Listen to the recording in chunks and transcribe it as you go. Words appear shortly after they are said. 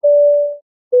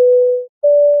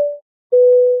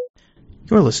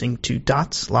You're listening to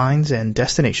Dots, Lines, and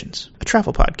Destinations, a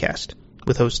travel podcast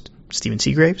with hosts Stephen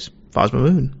Seagraves, Fosma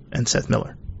Moon, and Seth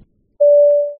Miller.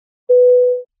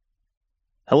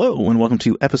 Hello, and welcome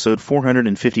to episode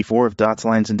 454 of Dots,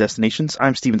 Lines, and Destinations.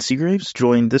 I'm Stephen Seagraves,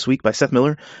 joined this week by Seth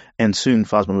Miller and soon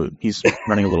Fosma Moon. He's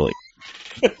running a little late.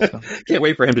 So. Can't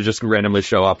wait for him to just randomly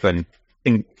show up and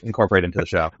incorporate into the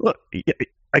show. Look,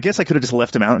 I guess I could have just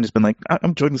left him out and just been like,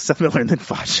 I'm joined with Seth Miller, and then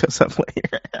Foz shows up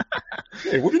later.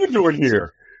 Hey, what are you doing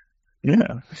here?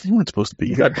 Yeah, you weren't supposed to be.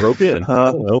 You got broke in.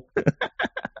 What's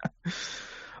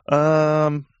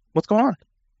going on?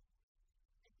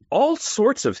 All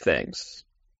sorts of things.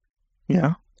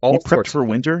 Yeah. All you prepped for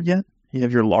winter yet? You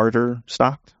have your larder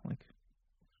stocked?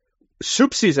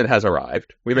 Soup season has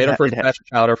arrived. We made our first batch of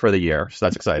chowder for the year, so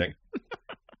that's exciting.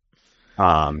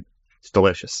 It's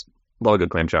delicious. A lot of good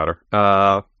clam chowder.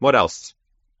 What else?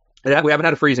 Yeah, we haven't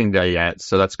had a freezing day yet,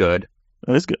 so that's good.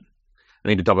 That is good. I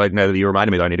need to double. Now that you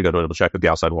reminded me, that I need to go to check if the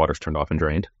outside water's turned off and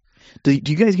drained. Do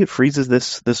you guys get freezes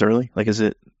this early? Like, is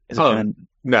it?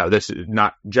 No, this is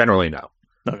not generally. No.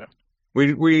 Okay.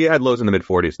 We had lows in the mid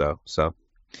 40s though, so.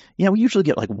 Yeah, we usually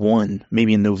get like one,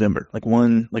 maybe in November, like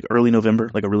early November,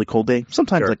 like a really cold day.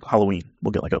 Sometimes like Halloween, we'll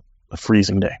get like a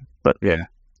freezing day. But yeah.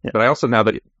 But I also, now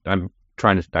that I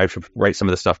should write some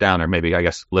of this stuff down, or maybe I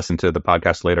guess listen to the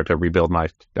podcast later to rebuild my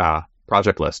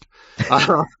project list.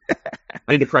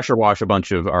 I need to pressure wash a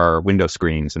bunch of our window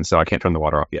screens, and so I can't turn the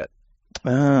water off yet.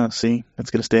 See,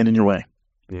 that's gonna stand in your way.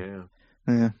 Yeah.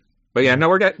 But yeah, no,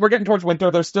 we're getting towards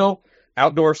winter. There's still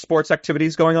outdoor sports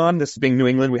activities going on. This being New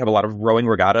England, we have a lot of rowing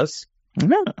regattas.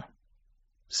 Yeah.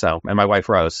 So, and my wife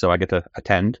rows, so I get to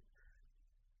attend.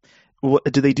 What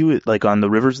do they do it like on the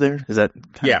rivers there? Is that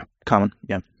common?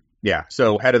 Yeah.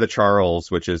 So Head of the Charles,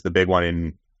 which is the big one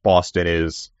in Boston,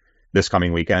 is this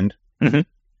coming weekend.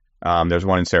 Mm-hmm. There's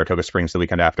one in Saratoga Springs the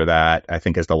weekend after that. I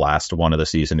think is the last one of the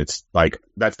season. It's like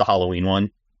that's the Halloween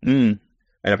one. And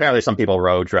apparently some people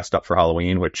row dressed up for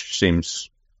Halloween, which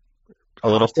seems a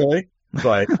little silly.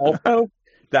 But also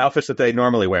the outfits that they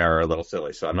normally wear are a little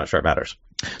silly, so I'm not sure it matters.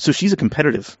 So she's a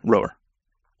competitive rower.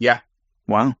 Yeah.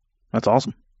 Wow, that's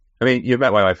awesome. I mean, you've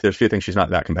met my wife. There's a few things she's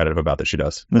not that competitive about that she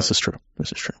does. This is true.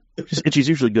 She's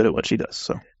usually good at what she does.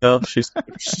 So, no, she's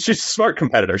a smart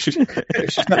competitor. She's not.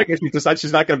 If she decides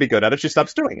she's not going to be good at it, she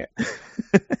stops doing it.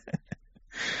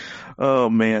 Oh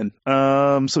man.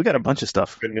 So we got a bunch of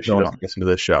stuff going on. Listen to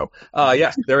this show.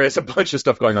 Yes, there is a bunch of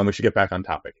stuff going on. We should get back on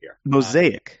topic here.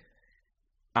 Mosaic.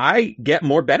 I get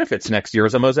more benefits next year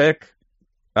as a Mosaic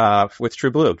with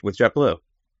JetBlue.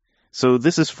 So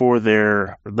this is for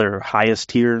their highest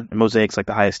tier. Mosaic's like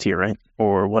the highest tier, right?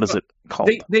 Or what is it called?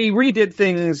 They redid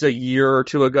things a year or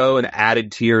two ago and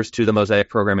added tiers to the Mosaic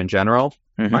program in general.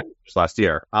 Just last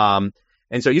year. And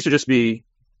so it used to just be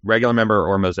regular member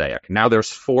or Mosaic. Now there's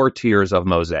 4 tiers of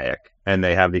Mosaic, and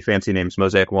they have the fancy names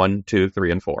Mosaic 1, 2,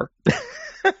 3, and 4.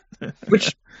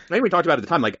 Which I think we talked about at the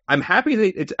time. Like, I'm happy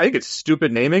that I think it's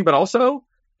stupid naming, but also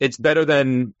it's better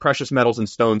than precious metals and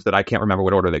stones that I can't remember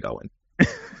what order they go in.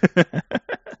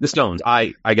 The stones.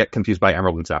 I get confused by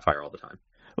emerald and sapphire all the time.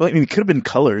 Well, I mean, it could have been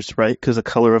colors, right? Because the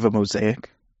color of a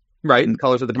mosaic. Right, and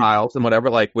colors of the tiles and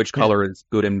whatever, like which color is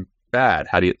good and bad.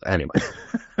 Anyway.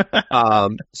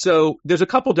 So there's a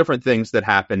couple different things that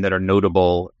happen that are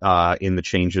notable in the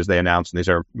changes they announced, and these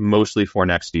are mostly for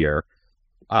next year.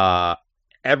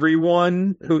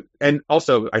 Everyone who, and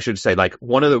also I should say, like,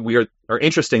 one of the weird or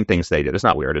interesting things they did, it's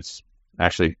not weird, it's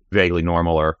actually vaguely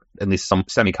normal, or at least some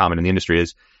semi-common in the industry,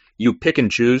 is you pick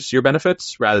and choose your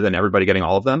benefits rather than everybody getting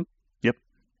all of them. Yep.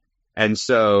 And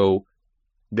so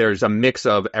there's a mix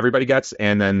of everybody gets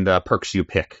and then the perks you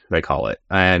pick, they call it.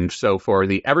 And so for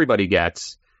the everybody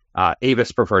gets,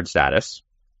 Avis preferred status,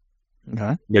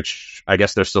 which I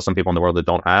guess there's still some people in the world that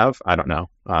don't have. I don't know.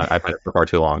 I've had it for far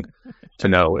too long to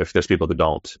know if there's people that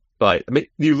don't. But I mean,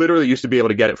 you literally used to be able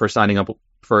to get it for signing up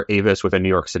for Avis with a New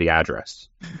York City address.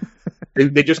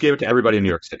 They just gave it to everybody in New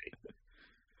York City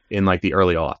in like the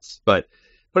early aughts. But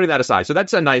putting that aside, so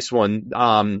that's a nice one.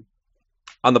 On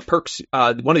the perks,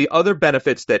 one of the other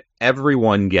benefits that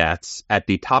everyone gets at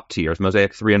the top tiers,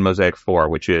 Mosaic 3 and Mosaic 4,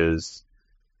 which is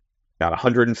about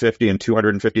 $150,000 and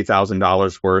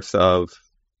 $250,000 worth of,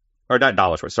 or not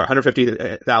dollars worth, sorry,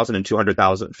 $150,000 and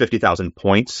 $250,000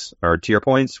 points, or tier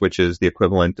points, which is the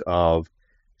equivalent of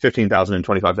 $15,000 and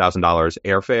 $25,000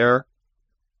 airfare,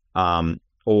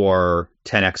 or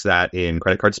 10x that in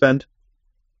credit card spend.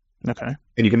 Okay.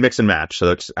 And you can mix and match, so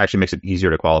that actually makes it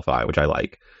easier to qualify, which I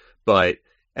like. But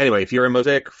anyway, if you're in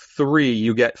Mosaic 3,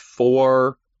 you get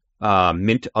 4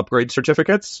 Mint upgrade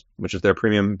certificates, which is their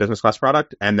premium business class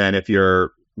product. And then if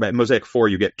you're at Mosaic 4,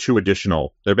 you get 2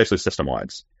 additional. They're basically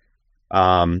system-wides.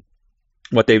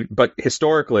 but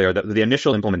historically, or the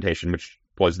initial implementation, which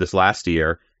was this last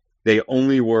year, you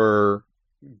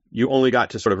only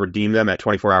got to sort of redeem them at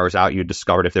 24 hours out. You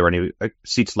discovered if there were any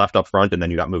seats left up front, and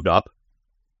then you got moved up.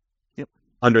 Yep.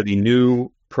 Under the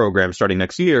new program starting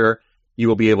next year, you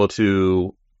will be able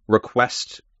to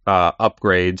request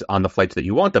upgrades on the flights that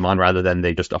you want them on, rather than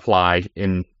they just apply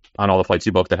on all the flights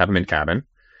you book that have them in cabin.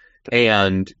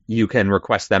 And you can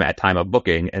request them at time of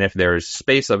booking. And if there's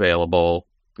space available,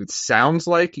 it sounds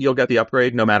like you'll get the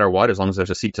upgrade no matter what, as long as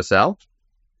there's a seat to sell.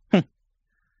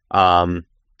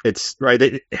 It's right.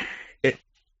 It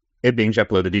being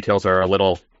JetBlue, the details are a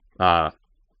little, I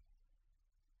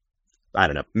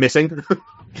don't know, missing.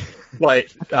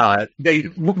 But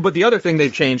the other thing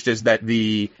they've changed is that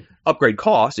the upgrade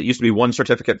cost, it used to be 1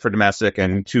 certificate for domestic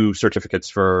and 2 certificates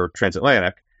for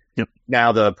transatlantic. Yep.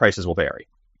 Now the prices will vary.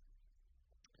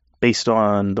 Based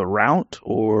on the route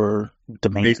or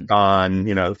demand? Based on,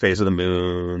 the phase of the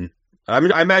moon. I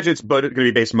mean, I imagine it's going to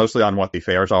be based mostly on what the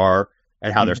fares are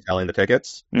and how they're selling the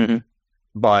tickets. Mm-hmm.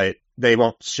 But they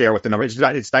won't share what the number is.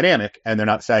 It's dynamic, and they're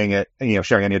not saying it,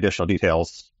 sharing any additional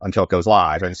details until it goes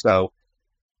live. And so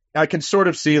I can sort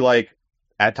of see, like,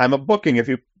 at time of booking, if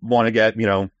you want to get,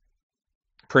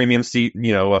 premium seat,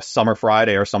 a summer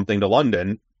Friday or something to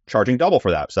London, charging double for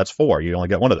that. So that's 4. You only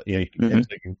get one of the, you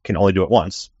can only do it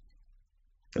once.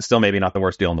 It's still maybe not the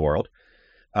worst deal in the world.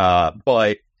 But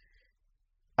I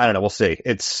don't know. We'll see.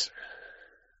 It's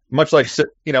much like, it's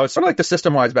sort of like the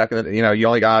system-wise back in the, you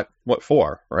only got,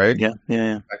 4, right? Yeah.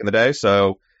 Back in the day.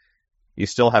 So you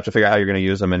still have to figure out how you're going to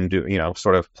use them and do,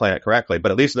 sort of plan it correctly.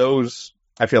 But at least those,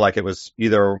 I feel like it was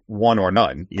either one or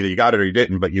none. Either you got it or you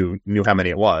didn't, but you knew how many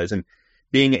it was. And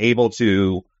being able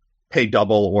to pay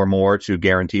double or more to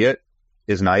guarantee it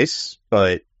is nice,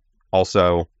 but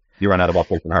also you run out of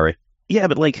upgrades in a hurry. Yeah,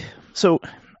 but I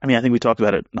think we talked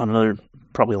about it on another,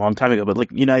 probably a long time ago,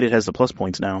 but United has the plus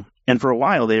points now. And for a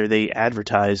while there, they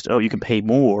advertised, you can pay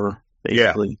more,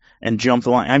 basically, and jump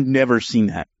the line. I've never seen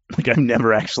that. I've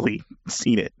never actually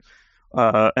seen it.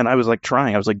 And I was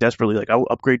trying. I was desperately I'll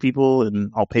upgrade people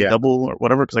and I'll pay double or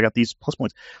whatever because I got these plus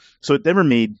points. So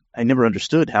I never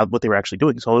understood what they were actually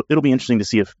doing. So it'll be interesting to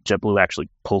see if JetBlue actually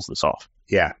pulls this off.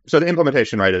 Yeah. So the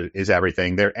implementation, right, is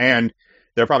everything there. And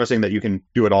they're promising that you can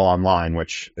do it all online,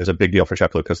 which is a big deal for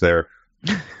JetBlue because a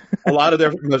lot of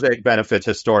their Mosaic benefits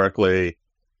historically,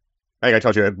 I think I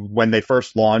told you, when they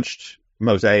first launched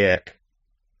Mosaic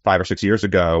 5 or 6 years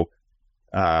ago,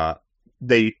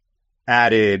 they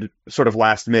added sort of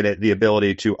last minute the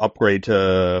ability to upgrade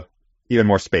to even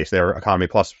more space, their Economy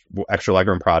Plus extra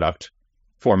legroom product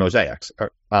for Mosaics.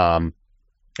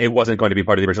 It wasn't going to be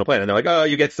part of the original plan. And they're like,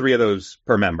 you get 3 of those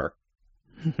per member.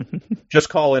 Just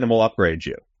call in and we'll upgrade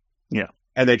you. Yeah.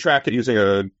 And they tracked it using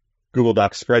a Google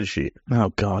Docs spreadsheet. Oh,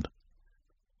 God.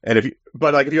 And if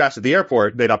you asked at the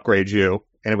airport, they'd upgrade you.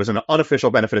 And it was an unofficial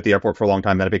benefit at the airport for a long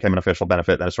time. Then it became an official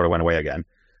benefit. Then it sort of went away again.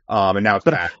 And now it's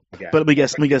back again. But we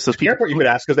guess those people. The airport you could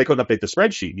ask because they couldn't update the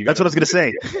spreadsheet. That's what I was going to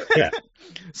say. Yeah.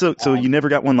 So you never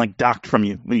got one docked from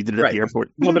you when you did it at the airport.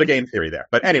 A little bit of game theory there.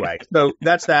 But anyway, so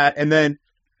that's that. And then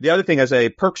the other thing is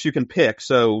perks you can pick.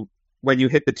 So when you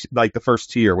hit the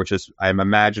first tier, which is, I'm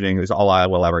imagining, is all I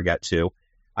will ever get to,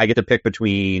 I get to pick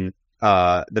between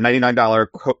the $99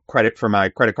 credit for my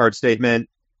credit card statement,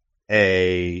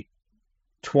 a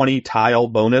 20 tile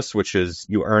bonus, which is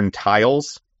you earn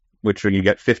tiles, which when you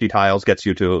get 50 tiles gets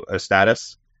you to a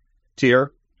status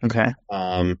tier. Okay.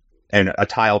 And a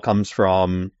tile comes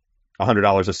from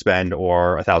 $100 of spend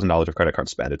or $1,000 of credit card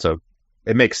spend.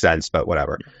 It makes sense, but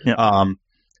whatever. Yeah.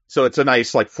 So it's a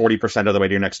nice 40% of the way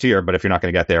to your next tier, but if you're not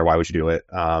going to get there, why would you do it?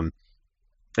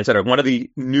 Etc. One of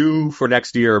the new for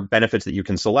next year benefits that you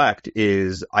can select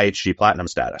is IHG Platinum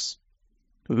status.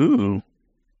 Ooh.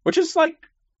 Which is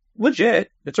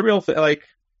legit. It's a real thing,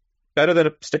 better than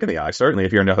a stick in the eye, certainly,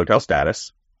 if you're into hotel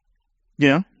status.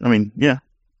 Yeah. I mean, yeah.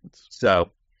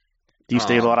 So. Do you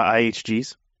stay at a lot of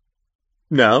IHGs?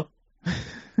 No.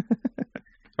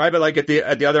 Right, but at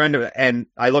the other end of it, and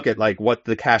I look at what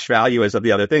the cash value is of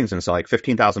the other things, and so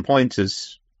 15,000 points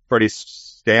is pretty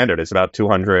standard. It's about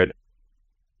 200. It's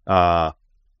about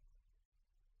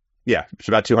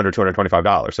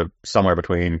 $225. So somewhere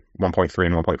between 1.3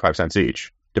 and 1.5 cents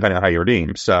each, depending on how you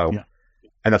redeem. So,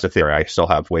 and that's a theory. I still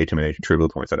have way too many True Blue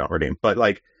points I don't redeem. But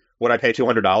would I pay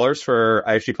 $200 for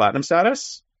IHG Platinum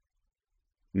status?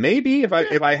 Maybe if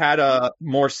I had a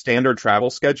more standard travel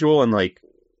schedule and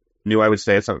knew I would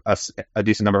stay at a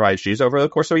decent number of IHGs over the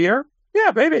course of a year.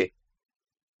 Yeah, maybe.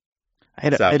 I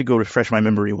had to go refresh my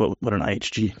memory what an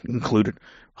IHG included.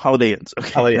 Holiday Inns.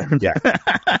 Okay. Holiday Inns, yeah.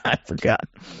 I forgot.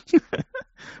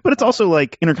 But it's also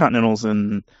Intercontinentals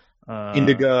and Crown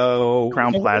There's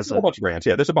Plaza. a whole bunch of brands.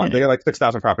 Yeah, there's a bunch. They got like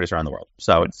 6,000 properties around the world,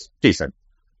 so it's decent.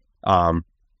 But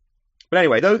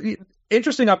anyway, those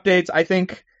interesting updates. I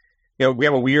think we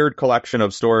have a weird collection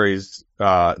of stories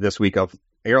this week of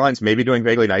airlines maybe doing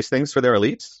vaguely nice things for their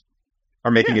elites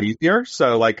or making it easier.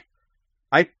 So like,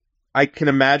 I can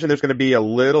imagine there's going to be a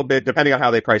little bit, depending on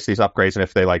how they price these upgrades, and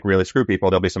if they like really screw people,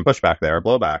 there'll be some pushback there, or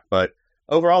blowback. But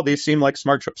overall, these seem like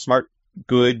smart,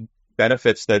 good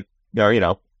benefits that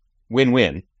are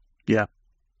win-win. Yeah.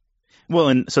 Well,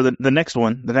 and so the next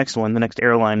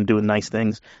airline doing nice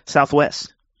things,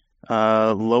 Southwest,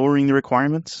 lowering the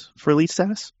requirements for elite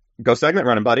status. Go segment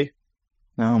running, buddy.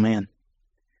 Oh man.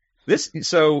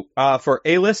 For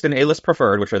A-list and A-list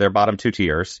preferred, which are their bottom two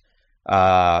tiers,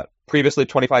 previously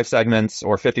 25 segments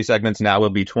or 50 segments, now will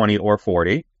be 20 or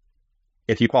 40.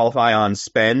 If you qualify on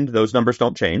spend, those numbers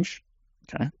don't change.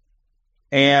 Okay.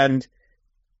 And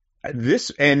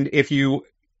if you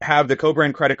have the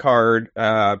co-brand credit card,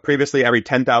 previously every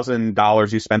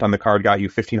 $10,000 you spent on the card got you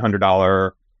 $1,500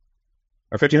 or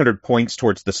 1,500 points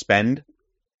towards the spend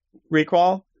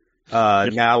requal.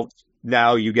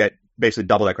 Now you get basically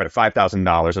double that credit.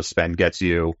 $5,000 of spend gets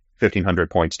you 1,500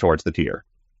 points towards the tier.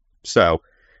 So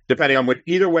depending on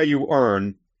either way you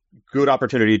earn, good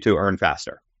opportunity to earn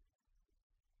faster.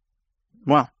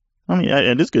 Wow. I mean,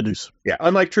 it is good news. Yeah.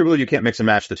 Unlike Trueblue, you can't mix and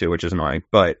match the two, which is annoying.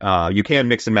 But you can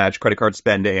mix and match credit card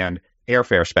spend and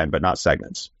airfare spend, but not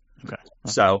segments. Okay.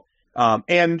 So,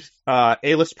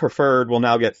 A-list preferred will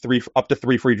now get up to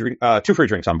two free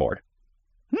drinks on board.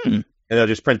 And they'll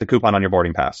just print the coupon on your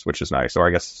boarding pass, which is nice. Or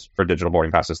I guess for digital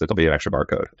boarding passes, there'll be an extra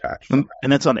barcode attached.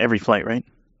 And that's on every flight, right?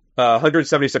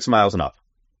 176 miles and up.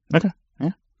 Okay.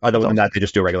 Yeah. Other than that, they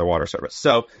just do regular water service.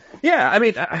 So, yeah, I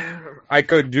mean, I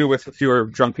could do with fewer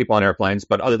drunk people on airplanes,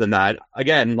 but other than that,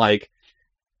 again, like,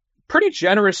 pretty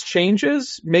generous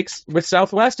changes. With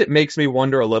Southwest, it makes me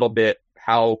wonder a little bit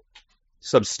how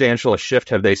substantial a shift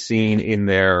have they seen in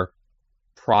their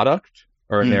product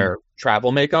or in their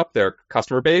travel makeup, their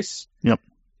customer base. Yep.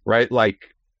 Right?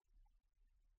 Like,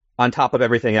 on top of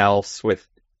everything else with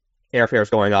airfares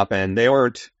going up, and they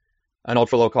weren't an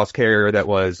ultra low cost carrier that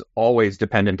was always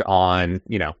dependent on,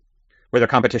 where their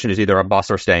competition is either a bus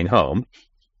or staying home,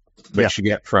 which you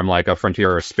get from like a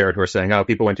Frontier or a Spirit who are saying, oh,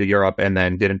 people went to Europe and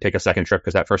then didn't take a second trip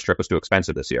because that first trip was too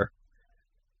expensive this year.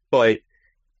 But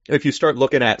if you start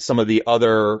looking at some of the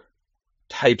other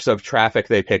types of traffic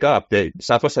they pick up,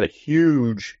 Southwest had a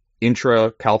huge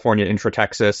intra-California,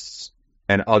 intra-Texas,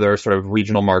 and other sort of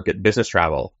regional market business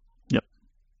travel. Yep.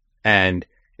 And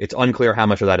it's unclear how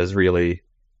much of that has really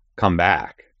come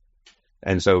back.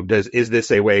 And so is this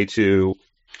a way to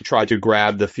try to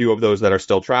grab the few of those that are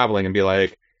still traveling and be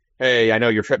like, hey, I know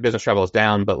your business travel is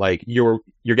down, but like you're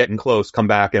getting close, come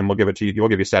back and we'll give it to you. We'll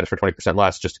give you status for 20%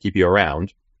 less just to keep you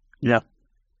around. Yeah.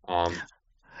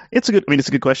 It's a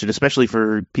good question, especially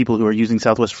for people who are using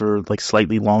Southwest for like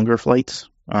slightly longer flights.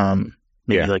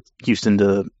 Maybe like Houston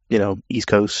to, East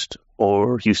Coast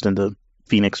or Houston to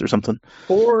Phoenix or something.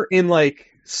 Or in like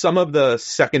some of the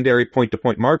secondary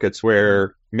point-to-point markets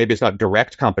where maybe it's not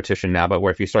direct competition now, but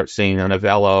where if you start seeing an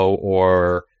Avello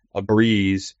or a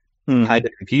Breeze kind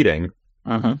of competing,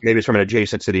 maybe it's from an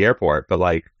adjacent to the airport, but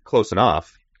like close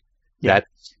enough. Yeah.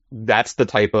 That's the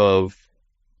type of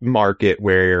market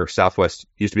where Southwest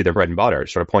used to be their bread and butter,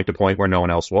 sort of point-to-point where no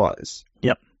one else was.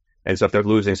 Yep. And so if they're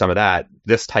losing some of that,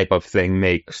 this type of thing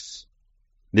makes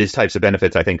these types of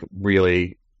benefits, I think,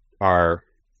 really are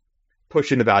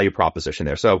pushing the value proposition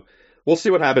there. So we'll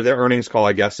see what happens. Their earnings call,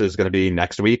 I guess, is going to be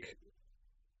next week,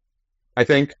 I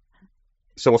think.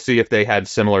 So we'll see if they had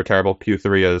similar terrible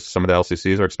Q3 as some of the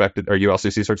LCCs are expected, or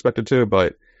ULCCs are expected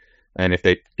to, and if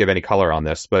they give any color on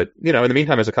this. But, in the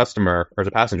meantime, as a customer or as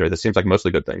a passenger, this seems like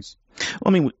mostly good things. Well,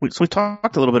 I mean, we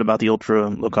talked a little bit about the ultra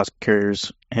low-cost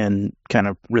carriers and kind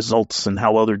of results and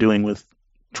how well they're doing with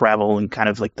travel and kind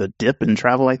of like the dip in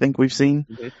travel I think we've seen.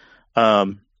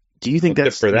 Do you think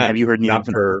that's for that? Have you heard not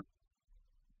for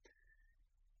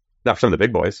some of the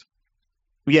big boys?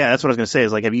 Yeah, that's what I was going to say.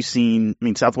 Is like, have you seen? I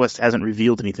mean, Southwest hasn't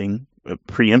revealed anything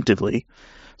preemptively.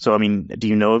 So, I mean, do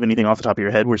you know of anything off the top of your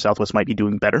head where Southwest might be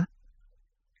doing better?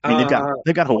 I mean,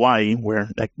 they've got Hawaii where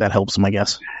that helps them, I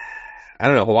guess. I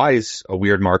don't know. Hawaii's a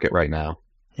weird market right now.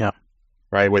 Yeah.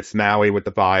 Right, with Maui, with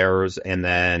the fires, and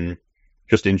then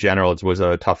just in general, it was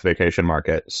a tough vacation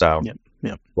market. So,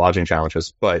 lodging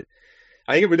challenges, but.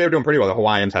 I think they were doing pretty well. The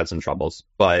Hawaiians had some troubles,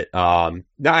 but no,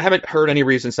 I haven't heard any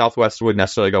reason Southwest would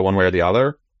necessarily go one way or the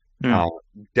other.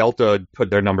 Delta put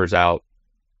their numbers out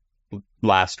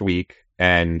last week,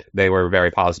 and they were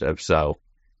very positive. So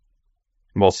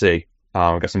we'll see.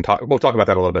 We'll talk about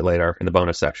that a little bit later in the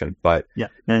bonus section. But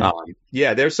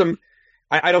there's some.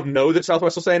 I don't know that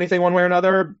Southwest will say anything one way or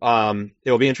another.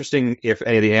 It'll be interesting if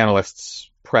any of the analysts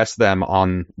press them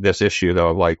on this issue,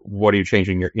 though. Like, what are you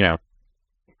changing your,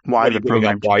 why the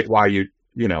program? Why you,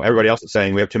 everybody else is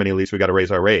saying we have too many elites, we got to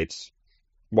raise our rates.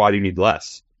 Why do you need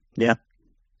less? Yeah,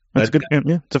 that's good.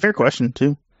 Yeah, it's a fair question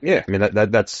too. Yeah, I mean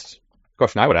that's a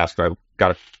question I would ask if I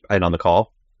got in on the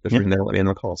call. There's reason they don't let me in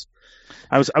the calls.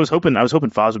 I was hoping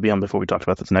Foz would be on before we talked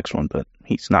about this next one, but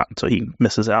he's not, so he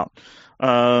misses out.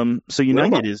 So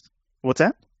United Wilma. is what's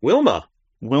that? Wilma.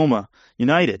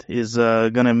 United is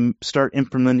going to start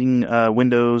implementing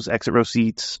Windows exit row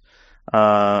seats,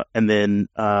 and then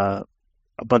a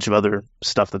bunch of other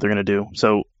stuff that they're going to do.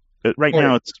 So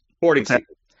now it's boarding seats.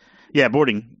 Yeah,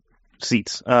 boarding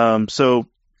seats. So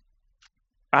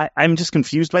I'm just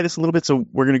confused by this a little bit. So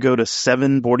we're going to go to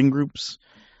 7 boarding groups.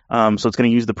 So it's going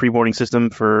to use the pre-boarding system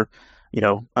for,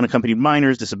 unaccompanied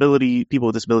minors, people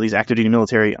with disabilities, active duty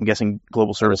military. I'm guessing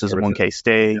global services in 1K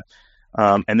stay.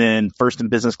 And then first and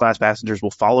business class passengers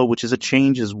will follow, which is a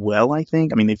change as well, I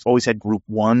think. I mean, they've always had group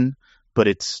 1, but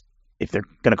if they're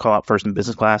going to call out first and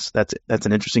business class, that's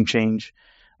an interesting change.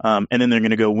 And then they're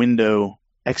going to go window,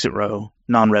 exit row,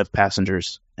 non-rev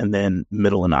passengers, and then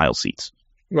middle and aisle seats.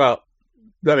 Well,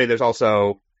 I mean, there's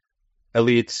also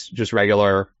elites, just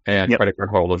regular, and credit card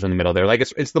holders in the middle there. Like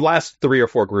it's the last 3 or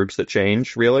 4 groups that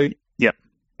change, really. Yep.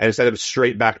 And instead of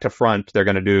straight back to front, they're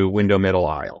going to do window, middle,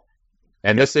 aisle.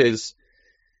 And this is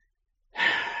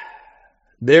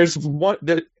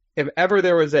if ever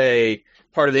there was a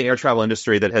part of the air travel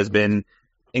industry that has been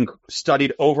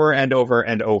studied over and over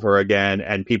and over again,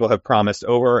 and people have promised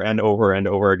over and over and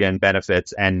over again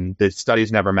benefits, and the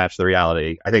studies never match the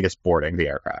reality, I think it's boarding the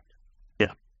aircraft.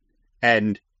 Yeah.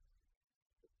 And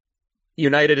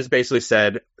United has basically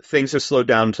said things have slowed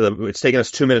down it's taken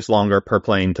us 2 minutes longer per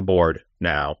plane to board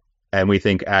now, and we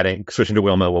think switching to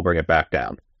Wilma will bring it back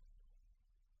down.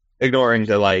 Ignoring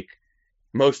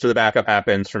most of the backup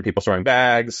happens from people storing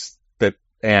bags,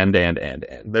 and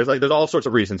there's all sorts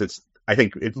of reasons. I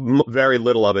think very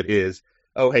little of it is,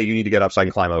 oh, hey, you need to get up so I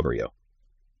can climb over you.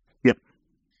 Yep.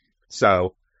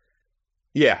 So,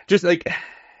 yeah, just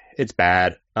it's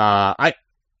bad. I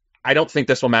don't think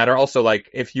this will matter. Also,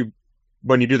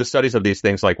 when you do the studies of these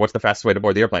things, what's the fastest way to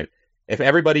board the airplane? If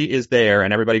everybody is there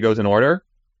and everybody goes in order,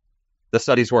 the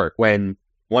studies work. When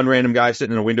one random guy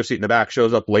sitting in a window seat in the back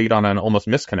shows up late on an almost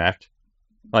misconnect,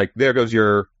 there goes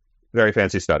your very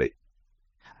fancy study.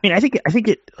 I mean, I think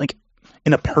it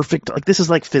in a perfect, this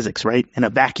is like physics, right? In a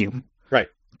vacuum, right?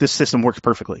 This system works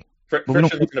perfectly. Friction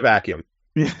in a vacuum.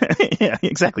 Yeah,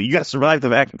 exactly. You got to survive the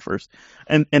vacuum first,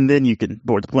 and then you can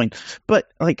board the plane. But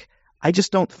I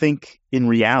just don't think in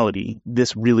reality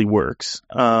this really works.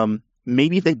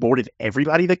 Maybe if they boarded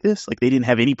everybody like this, they didn't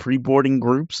have any pre-boarding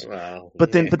groups,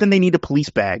 but then they need the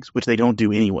police bags, which they don't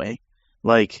do anyway.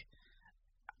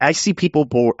 I see people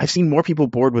board. I've seen more people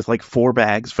board with 4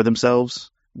 bags for themselves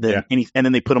than any, and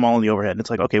then they put them all in the overhead. And it's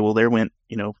okay, well, there went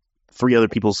 3 other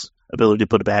people's ability to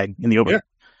put a bag in the overhead.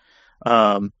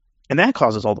 Yeah. And that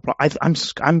causes all the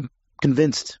problems. I'm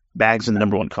convinced bags are the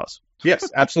number one cause.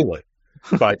 Yes, absolutely.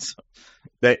 But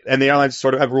the airlines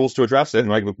sort of have rules to address it,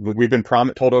 and we've been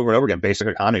told over and over again, basic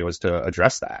economy was to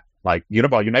address that.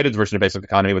 United's version of basic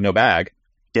economy with no bag,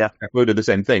 included the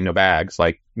same thing, no bags,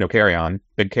 no carry-on,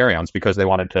 big carry-ons, because they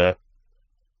wanted to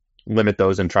limit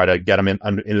those and try to get them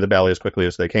into the belly as quickly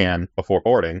as they can before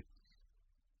boarding.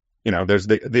 There's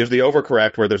the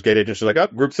overcorrect where there's gate agents are oh,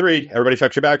 group 3, everybody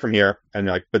checks your bag from here, and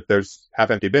you're but there's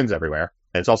half-empty bins everywhere,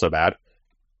 and it's also bad.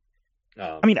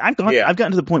 I mean, I've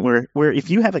gotten to the point where if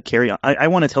you have a carry-on, I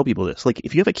want to tell people this.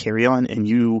 If you have a carry-on and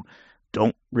you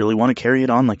don't really want to carry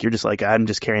it on, you're just I'm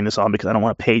just carrying this on because I don't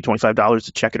want to pay $25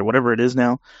 to check it or whatever it is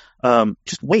now.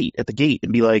 Just wait at the gate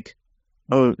and be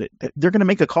oh, they're going to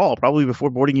make a call probably before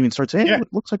boarding even starts. Hey,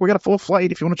 it looks like we got a full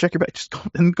flight. If you want to check your bag, just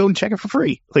go and check it for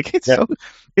free.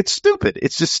 It's stupid.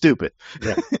 It's just stupid.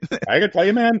 Yeah. I can tell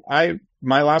you, man,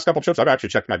 my last couple trips, I've actually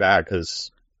checked my bag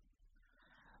because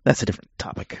that's a different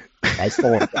topic. I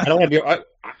don't want to be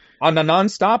on the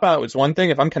nonstop. It's one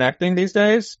thing if I'm connecting these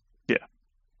days. Yeah.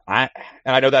 I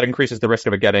know that increases the risk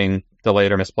of it getting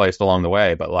delayed or misplaced along the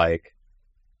way, but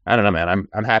I don't know, man.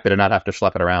 I'm happy to not have to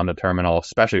schlep it around a terminal,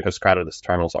 especially because crowded the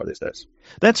terminals are these days.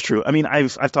 That's true. I mean,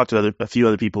 I've talked to a few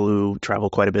other people who travel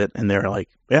quite a bit, and they're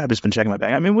yeah, I've just been checking my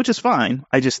bag. I mean, which is fine.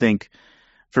 I just think,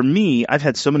 for me, I've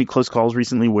had so many close calls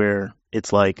recently where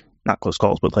it's not close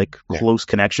calls, but close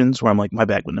connections where I'm my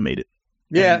bag wouldn't have made it.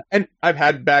 Yeah, and I've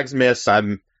had bags miss.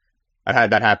 I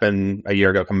had that happen a year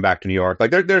ago coming back to New York.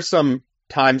 There's some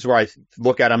times where I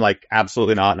look at them like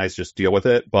absolutely not, and I just deal with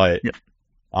it. But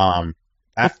I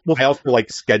also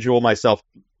like schedule myself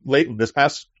late this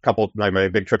past couple like my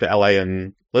big trip to LA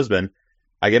and Lisbon.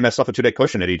 I gave myself a 2-day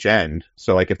cushion at each end.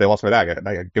 So like if they lost my bag,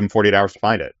 I give them 48 hours to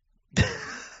find it.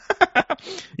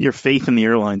 Your faith in the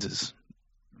airlines is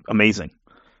amazing.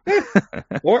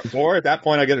 or at that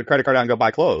point I get a credit card out and go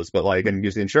buy clothes, but like and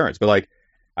use the insurance. But like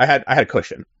I had a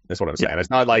cushion. That's what I'm saying. It's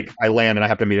not like I land and I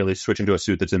have to immediately switch into a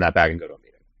suit that's in that bag and go to a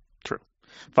meeting. True.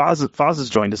 Foz has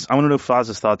joined us. I want to know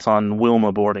Foz's thoughts on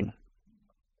Wilma boarding.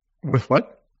 With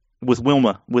what? With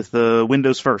Wilma, with the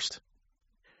Windows First.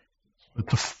 With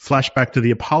the flashback to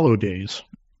the Apollo days.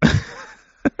 I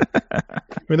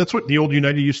mean, that's what the old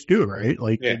United used to do, right?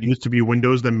 Like, it used to be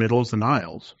Windows, then Middles, then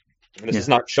Aisles. This is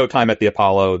not Showtime at the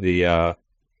Apollo.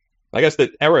 I guess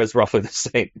the era is roughly the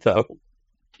same, though.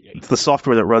 It's the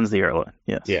software that runs the airline.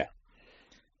 Yes. Yeah.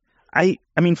 I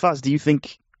mean, Foz, do you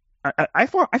think... I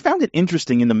found it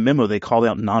interesting in the memo they called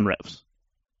out non-revs.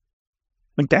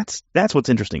 Like, that's what's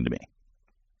interesting to me.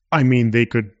 I mean, they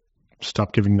could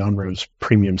stop giving non-revs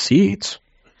premium seats.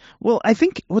 Well, I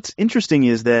think what's interesting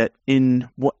is that in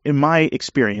my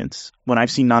experience, when I've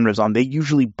seen non-revs on, they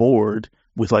usually board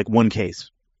with like one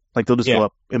case. Like they'll just go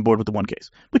up and board with the one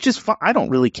case, which is fine. I don't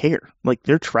really care. Like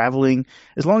they're traveling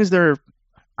as long as they're,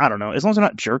 I don't know, as long as they're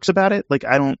not jerks about it. Like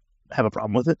I don't have a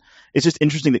problem with it. It's just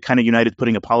interesting that kind of United's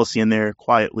putting a policy in there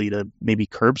quietly to maybe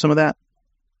curb some of that.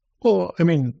 Well, I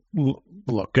mean,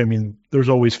 look, I mean, there's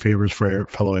always favors for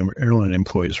fellow airline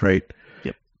employees, right?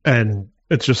 Yep. And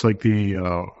it's just like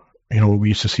the, we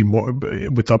used to see more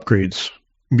with upgrades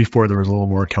before there was a little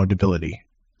more accountability.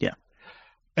 Yeah.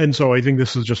 And so I think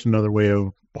this is just another way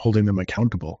of holding them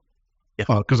accountable. Yeah.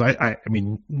 Because I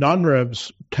mean,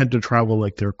 non-revs tend to travel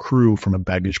like their crew from a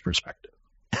baggage perspective.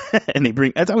 And they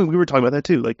bring, we were talking about that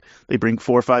too. Like they bring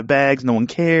 4 or 5 bags, no one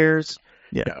cares.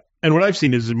 Yeah. And what I've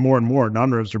seen is more and more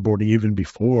non-revs are boarding even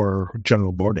before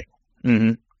general boarding.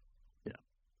 Mm-hmm. Yeah.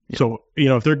 So,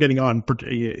 if they're getting on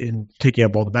in taking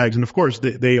up all the bags, and of course,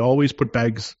 they always put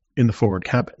bags in the forward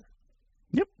cabin.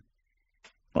 Yep.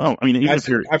 Well, I mean, even if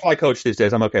you're... I fly coach these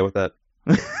days. I'm okay with that.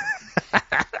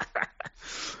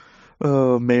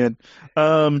 Oh, man.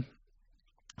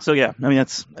 So, yeah, I mean,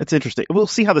 that's interesting. We'll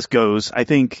see how this goes. I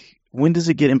think, when does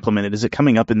it get implemented? Is it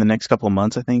coming up in the next couple of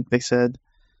months, I think they said?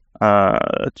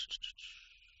 Try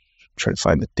to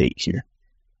find the date here.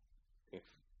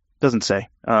 Doesn't say.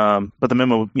 But the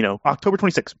memo, October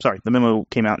 26th. Sorry, the memo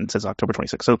came out and says October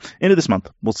 26th. So end of this month.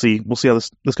 We'll see how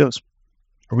this goes.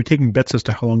 Are we taking bets as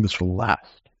to how long this will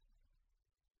last?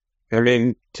 I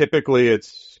mean, typically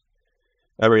it's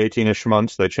every 18-ish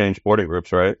months they change boarding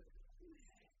groups, right?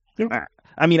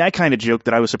 I mean, I kind of joked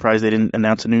that I was surprised they didn't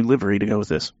announce a new livery to go with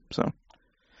this. So,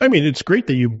 I mean, it's great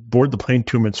that you board the plane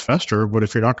 2 minutes faster, but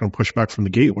if you're not going to push back from the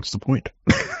gate, what's the point?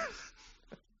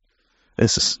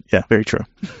 This is, very true.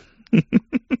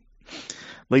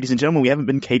 Ladies and gentlemen, we haven't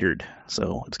been catered,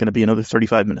 so it's going to be another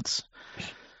 35 minutes.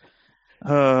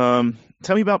 Tell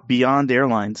me about Beyond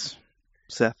Airlines,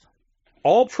 Seth.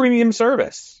 All premium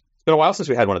service. It's been a while since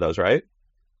we had one of those, right?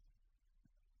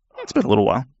 It's been a little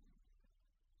while.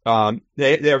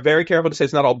 They're very careful to say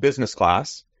it's not all business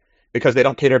class because they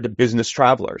don't cater to business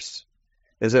travelers.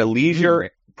 There's a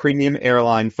leisure premium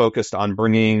airline focused on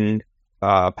bringing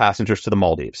passengers to the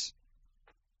Maldives.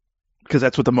 Because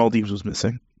that's what the Maldives was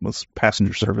missing, was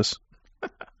passenger service.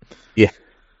 Yeah.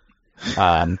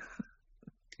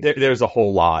 There's a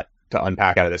whole lot to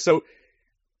unpack out of this. So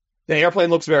the airplane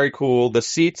looks very cool. The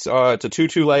seats it's a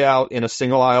 2-2 layout in a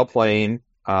single aisle plane.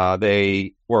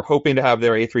 They were hoping to have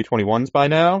their A321s by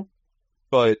now,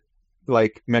 but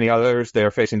like many others,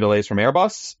 they're facing delays from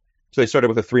Airbus. So they started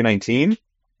with a 319.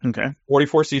 Okay.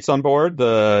 44 seats on board.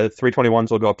 The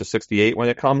 321s will go up to 68 when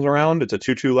it comes around. It's a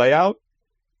 2-2 layout.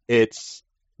 It's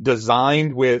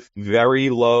designed with very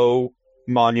low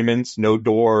monuments, no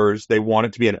doors. They want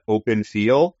it to be an open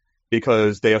feel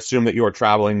because they assume that you are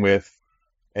traveling with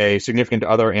a significant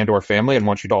other and or family and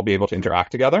want you to all be able to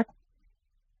interact together.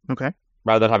 Okay.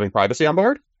 Rather than having privacy on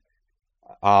board.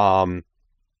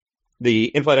 The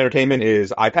in-flight entertainment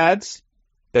is iPads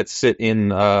that sit in,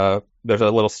 there's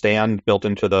a little stand built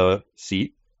into the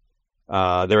seat.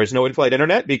 There is no in-flight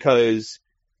internet because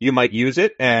you might use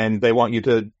it and they want you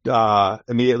to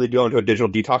immediately go into a digital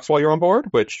detox while you're on board,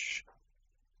 which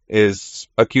is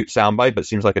a cute soundbite, but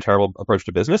seems like a terrible approach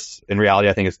to business. In reality,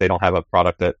 I think it's they don't have a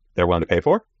product that they're willing to pay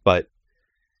for, but,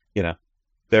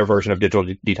 their version of digital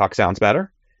detox sounds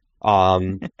better.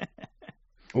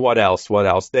 What else?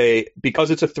 Because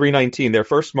it's a 319, their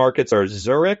first markets are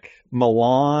Zurich,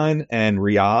 Milan, and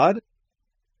Riyadh.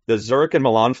 The Zurich and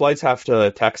Milan flights have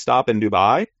to tech stop in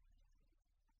Dubai.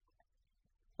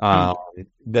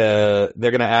 They're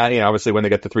going to add, obviously when they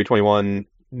get the 321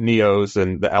 Neos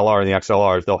and the LR and the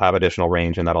XLRs, they'll have additional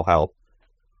range and that'll help.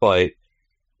 But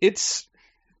it's,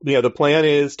 the plan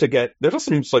is to get, there's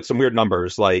also some weird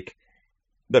numbers. Like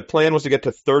the plan was to get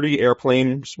to 30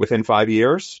 airplanes within 5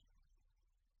 years.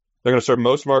 They're going to serve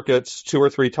most markets 2 or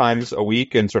 3 times a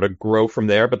week and sort of grow from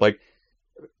there. But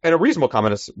and a reasonable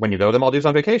comment is when you go to the Maldives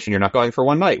on vacation, you're not going for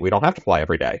one night. We don't have to fly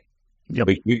every day. Yep.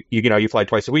 You fly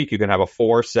twice a week. You can have a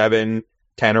 4, 7,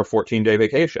 10, or 14-day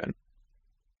vacation.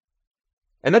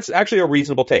 And that's actually a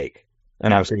reasonable take.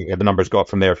 And obviously the numbers go up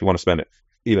from there if you want to spend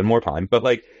even more time.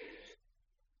 But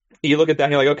you look at that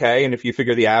and you're like, okay, and if you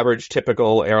figure the average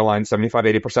typical airline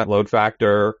 75-80% load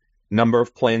factor, number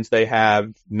of planes they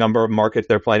have, number of markets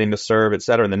they're planning to serve, et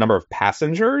cetera, and the number of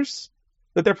passengers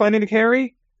that they're planning to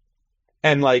carry,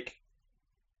 and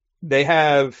they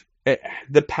have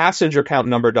the passenger count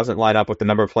number doesn't line up with the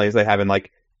number of planes they have in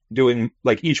doing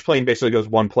each plane basically goes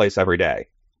one place every day.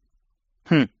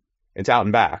 It's out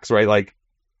and backs, right?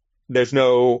 There's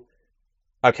no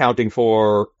accounting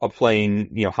for a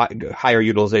plane, higher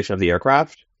utilization of the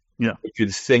aircraft. Yeah. If you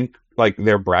think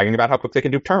they're bragging about how quick they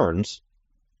can do turns,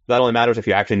 that only matters if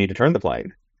you actually need to turn the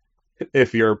plane.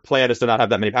 If your plan is to not have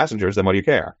that many passengers, then what do you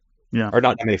care? Yeah. Or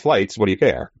not that many flights, what do you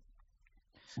care?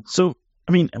 So,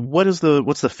 I mean, what's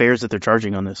the fares that they're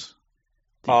charging on this?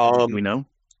 Do we know?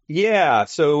 Yeah,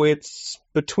 so it's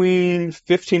between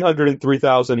 $1,500 and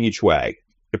 $3,000 each way,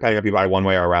 depending if you buy one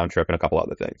way or a round trip and a couple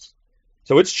other things.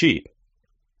 So it's cheap.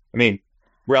 I mean,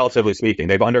 relatively speaking,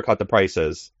 they've undercut the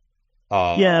prices.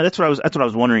 Yeah, that's what I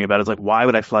was wondering about. It's why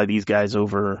would I fly these guys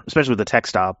over, especially with the tech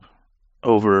stop,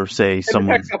 over say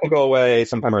someone? The tech stop will go away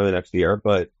sometime early next year,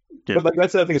 but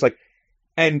that's the other thing is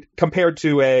and compared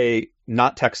to a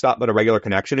not tech stop but a regular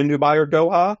connection in Dubai or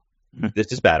Doha,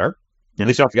 this is better. At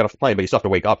least you don't have to get off the plane, but you still have to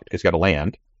wake up because you got to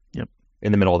land. Yep.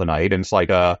 In the middle of the night, and it's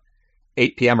a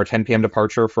 8 p.m. or 10 p.m.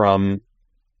 departure from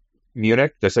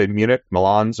Munich. Did I say Munich,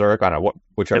 Milan, Zurich? I don't know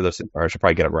whichever those are. I should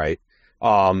probably get it right.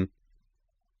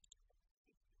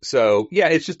 So yeah,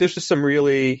 there's just some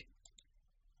really,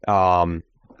 I don't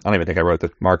even think I wrote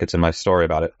the markets in my story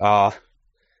about it.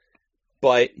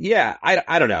 But yeah,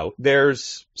 I don't know.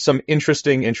 There's some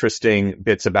interesting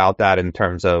bits about that in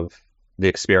terms of the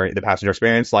experience, the passenger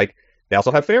experience. They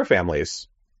also have fare families.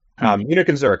 Munich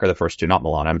and Zurich are the first two, not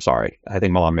Milan. I'm sorry. I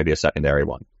think Milan may be a secondary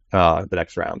one, the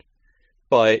next round.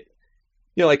 But,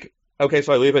 okay,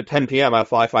 so I leave at 10 p.m., I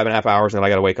fly 5.5 hours, and then I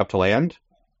got to wake up to land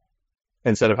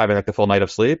instead of having the full night of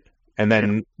sleep. And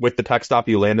then with the tech stop,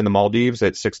 you land in the Maldives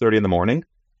at 6:30 in the morning.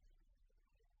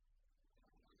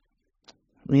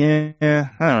 Yeah,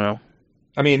 I don't know.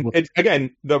 I mean,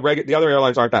 again, the other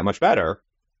airlines aren't that much better,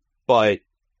 but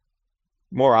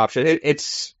more option.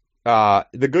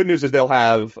 The good news is they'll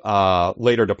have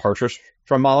later departures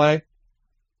from Male.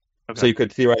 Okay. So you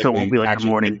could theoretically... So it won't be a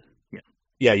morning.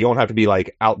 Yeah, you won't have to be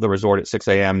out the resort at 6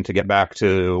 a.m. to get back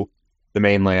to the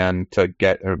mainland to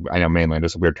get... I know mainland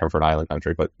is a weird term for an island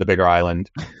country, but the bigger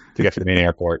island to get to the main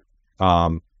airport,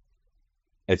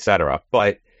 etc.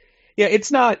 But yeah,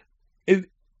 it's not...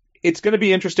 It's going to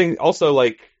be interesting. Also,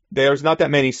 there's not that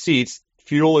many seats.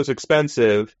 Fuel is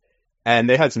expensive. And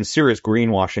they had some serious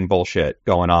greenwashing bullshit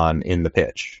going on in the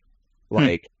pitch.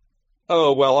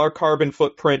 Oh, well, our carbon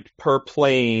footprint per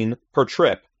plane, per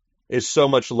trip, is so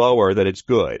much lower that it's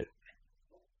good.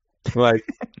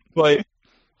 But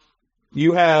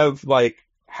you have,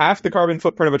 half the carbon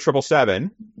footprint of a 777.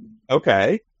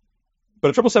 Okay. But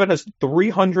a 777 has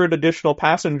 300 additional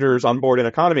passengers on board in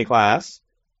economy class,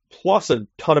 plus a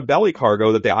ton of belly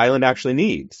cargo that the island actually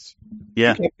needs.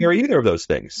 Yeah. You can't carry either of those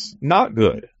things. Not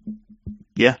good.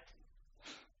 Yeah.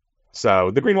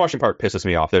 So the greenwashing part pisses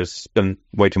me off. There's been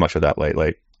way too much of that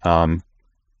lately. I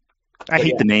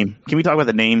hate the name. Can we talk about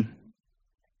the name?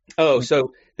 Oh,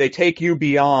 so they take you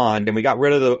beyond, and we got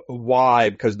rid of the Y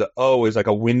because the O is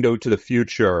a window to the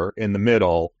future in the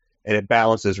middle, and it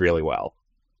balances really well.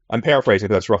 I'm paraphrasing,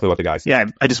 but that's roughly what the guy said. Yeah,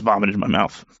 I just vomited in my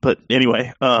mouth. But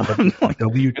anyway.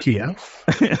 WTF?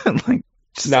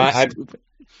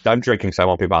 I'm drinking, so I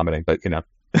won't be vomiting, but,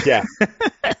 Yeah.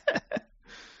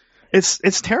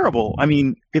 It's terrible. I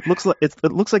mean, it looks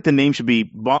like the name should be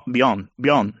Beyond.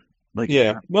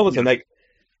 Yeah. Well, listen,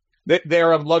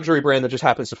 they're a luxury brand that just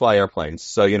happens to fly airplanes,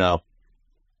 so good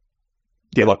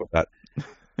luck with that.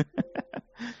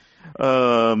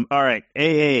 All right.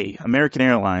 AA, American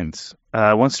Airlines,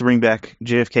 wants to bring back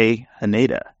JFK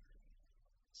Haneda.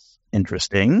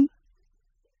 Interesting.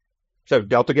 So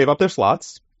Delta gave up their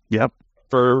slots. Yep.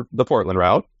 For the Portland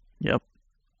route. Yep.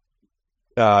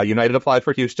 United applied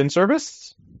for Houston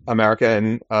service.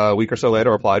 American, a week or so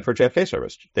later, applied for JFK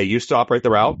service. They used to operate the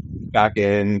route back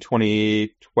in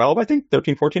 2012, I think,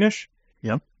 13, 14-ish.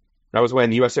 Yeah. That was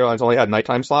when U.S. Airlines only had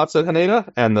nighttime slots at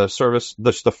Haneda, and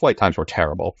the flight times were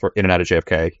terrible for in and out of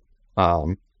JFK.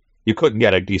 You couldn't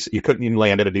you couldn't even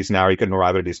land at a decent hour. You couldn't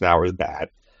arrive at a decent hour. It was bad.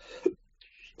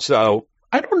 So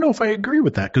I don't know if I agree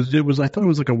with that because I thought it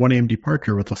was like a 1 a.m.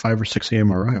 departure with a 5 or 6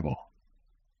 a.m. arrival.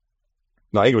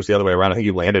 No, I think it was the other way around. I think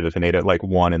you landed at Haneda at like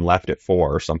 1 and left at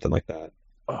 4 or something like that.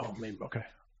 Oh, maybe okay.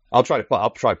 I'll try to pull it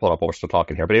up while we're still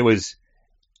talking here, but it was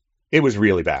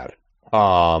really bad.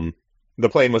 The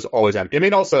plane was always empty. I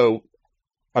mean, also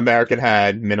American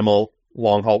had minimal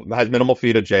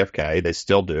fee to JFK. They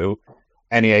still do.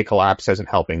 NEA collapse isn't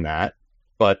helping that,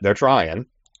 but they're trying.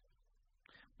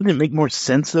 Wouldn't it make more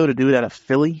sense though to do it out of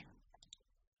Philly?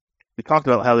 We talked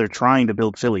about how they're trying to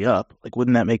build Philly up. Like,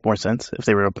 wouldn't that make more sense if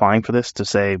they were applying for this to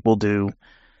say we'll do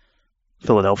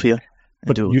Philadelphia?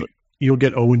 But you'll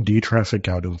get O&D traffic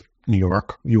out of New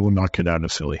York. You will not get out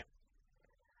of Philly.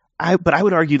 But I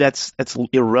would argue that's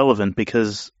irrelevant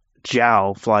because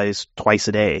JAL flies twice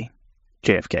a day,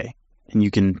 JFK, and you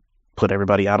can put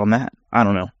everybody out on that. I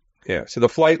don't know. Yeah. So the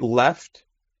flight left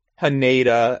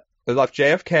Haneda. It left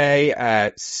JFK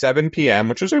at 7 p.m.,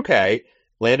 which was okay.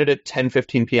 Landed at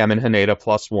 10:15 p.m. in Haneda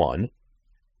 +1.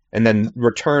 And then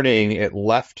returning, it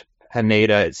left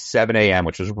Haneda at 7 a.m.,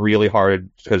 which was really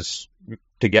hard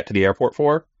to get to the airport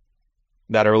for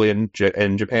that early in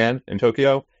Japan, in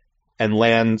Tokyo, and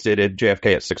lands it at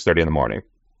JFK at 6:30 in the morning.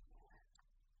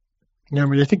 Yeah, I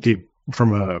mean, I think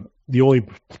the only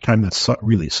time that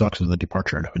really sucks is the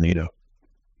departure in Haneda.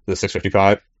 The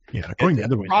 6:55? Yeah, going the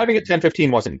other way. Arriving at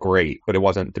 10:15 wasn't great, but it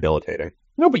wasn't debilitating.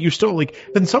 No, but you still,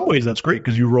 in some ways that's great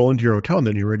because you roll into your hotel and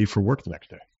then you're ready for work the next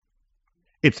day.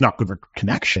 It's not good for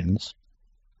connections,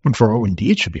 but for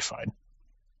O&D it should be fine.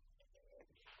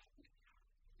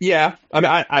 Yeah, I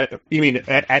mean, you mean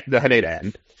at the Haneda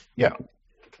end? Yeah.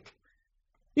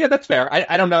 Yeah, that's fair.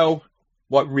 I don't know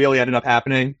what really ended up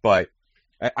happening, but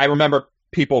I remember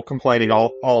people complaining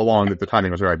all along that the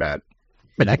timing was very bad.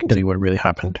 But I can tell you what really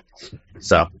happened.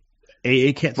 So,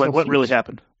 AA can't sell what really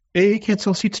happened? AA can't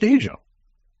sell seats to Asia.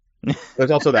 There's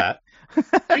also that.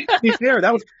 There,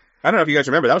 that was. I don't know if you guys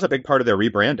remember. That was a big part of their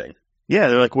rebranding. Yeah,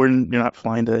 they're like, you're not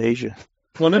flying to Asia.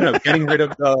 Well, no, getting rid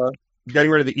of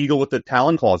the eagle with the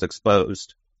talon claws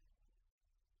exposed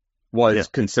was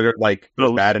considered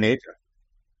bad in Asia.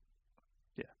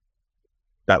 Yeah,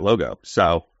 that logo.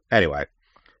 So anyway,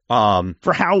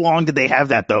 for how long did they have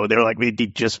that though? They're like, we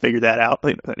just figured that out.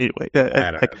 Anyway,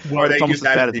 or they used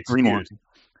that as the green one.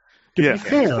 To be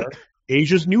fair,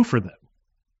 Asia's new for them.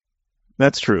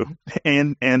 That's true,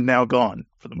 and now gone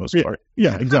for the most part.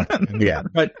 Yeah, exactly. Yeah,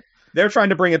 but they're trying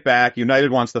to bring it back. United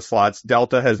wants the slots.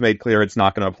 Delta has made clear it's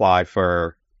not going to apply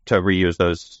to reuse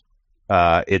those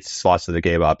its slots that it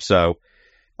gave up. So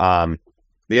the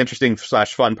interesting /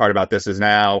 fun part about this is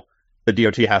now the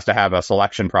DOT has to have a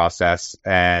selection process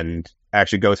and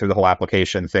actually go through the whole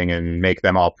application thing and make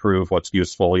them all prove what's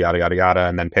useful, yada yada yada,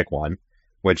 and then pick one,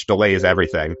 which delays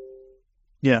everything.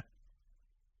 Yeah.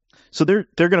 So they're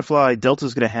going to fly.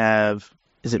 Delta's going to have,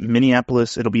 is it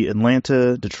Minneapolis? It'll be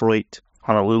Atlanta, Detroit,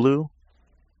 Honolulu,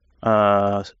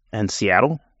 and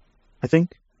Seattle, I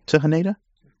think, to Haneda.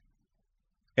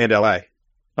 And LA.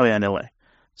 Oh, yeah, and LA.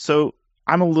 So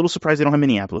I'm a little surprised they don't have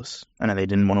Minneapolis. I know they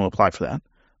didn't want to apply for that.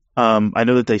 I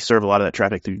know that they serve a lot of that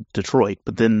traffic through Detroit,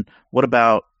 but then what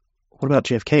about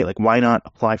JFK? Like, why not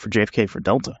apply for JFK for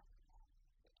Delta?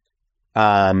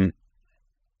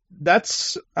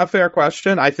 That's a fair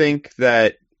question. I think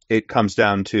that it comes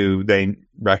down to they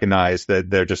recognize that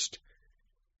they're just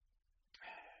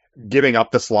giving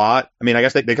up the slot. I mean, I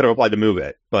guess they could have applied to move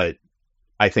it, but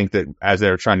I think that as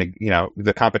they're trying to,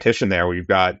 the competition there, we've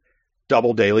got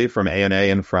double daily from ANA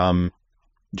and from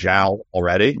JAL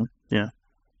already. Yeah.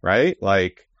 Right?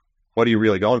 Like, what are you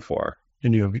really going for?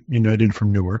 And you have United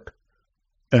from Newark.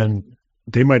 And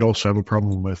they might also have a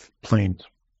problem with planes.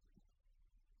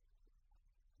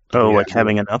 Oh, like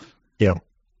having enough? Yeah.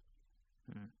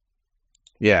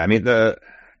 Yeah, I mean,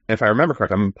 if I remember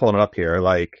correct, I'm pulling it up here.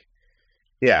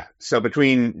 So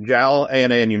between JAL,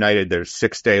 ANA, and United, there's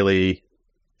 6 daily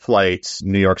flights,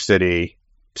 New York City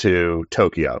to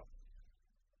Tokyo.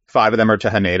 5 of them are to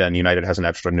Haneda, and United has an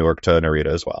extra Newark to Narita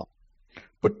as well.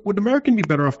 But would American be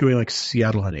better off doing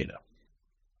Seattle Haneda?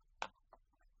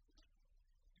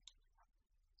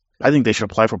 I think they should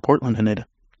apply for Portland Haneda.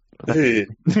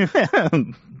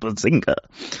 Bazinga.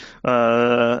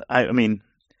 I mean,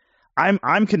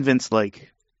 I'm convinced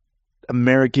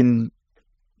American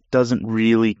doesn't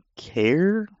really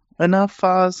care enough,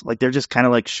 Foz. They're just kind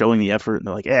of showing the effort, and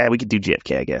they're like, we could do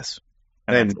JFK, I guess.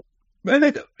 And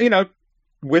they,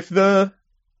 with the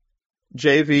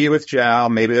JV with JAL,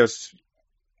 maybe there's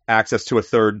access to a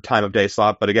third time of day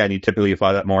slot, but again, you typically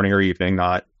fly that morning or evening,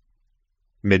 not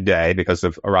midday because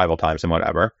of arrival times and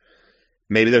whatever.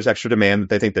 Maybe there's extra demand that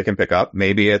they think they can pick up.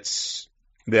 Maybe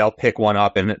they'll pick one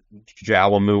up and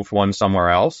JAL will move one somewhere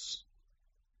else.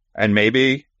 And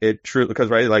maybe it truly, because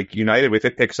right, like United, if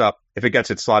it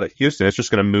gets its slot at Houston, it's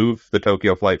just going to move the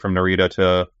Tokyo flight from Narita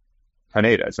to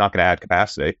Haneda. It's not going to add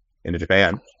capacity into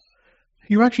Japan.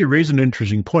 You actually raise an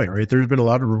interesting point, right? There's been a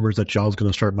lot of rumors that JAL is going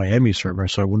to start Miami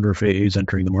service, so I wonder if AA is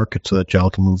entering the market so that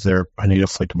JAL can move their Haneda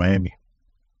flight to Miami.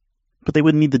 But they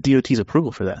wouldn't need the DOT's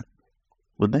approval for that,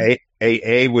 would they?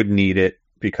 AA would need it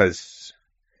because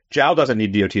JAL doesn't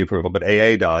need DOT approval, but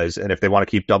AA does, and if they want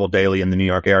to keep double daily in the New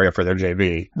York area for their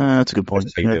JV, that's a good point.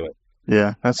 That's how you do it.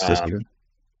 Yeah, that's just good.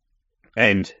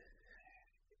 And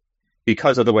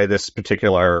because of the way this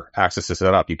particular axis is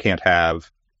set up, you can't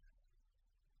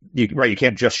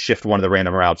just shift one of the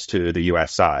random routes to the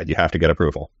U.S. side. You have to get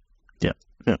approval. Yeah,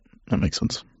 that makes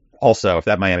sense. Also, if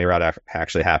that Miami route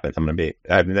actually happens,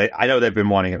 I know they've been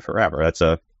wanting it forever. That's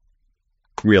a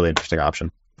really interesting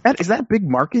option. Is that a big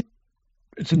market?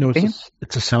 It's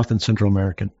a South and Central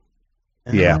American.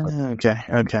 Yeah.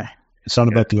 Okay. It's not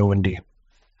about the O&D.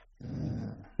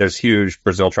 There's huge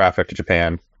Brazil traffic to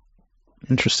Japan.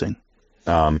 Interesting.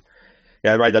 Yeah,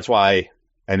 right. That's why,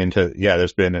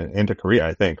 there's been into Korea,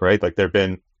 I think, right? Like there've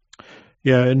been.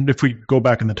 Yeah, and if we go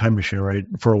back in the time machine, right,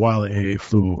 for a while, AA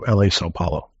flew LA Sao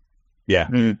Paulo. Yeah.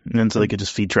 And then so they could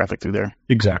just feed traffic through there.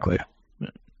 Exactly.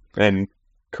 And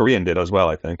Korean did as well,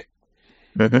 I think.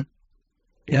 Mm-hmm.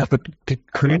 Yeah, but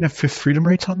did Korean have fifth freedom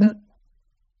rates on that?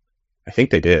 I think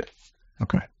they did.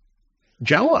 Okay.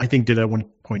 JAL, I think, did at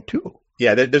 1.2.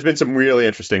 Yeah, there's been some really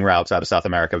interesting routes out of South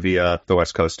America via the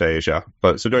west coast to Asia.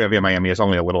 So doing it via Miami is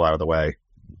only a little out of the way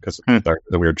because of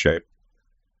the weird shape.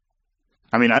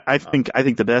 I mean, I think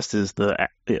the best is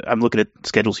I'm looking at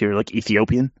schedules here, like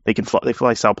Ethiopian. They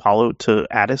fly Sao Paulo to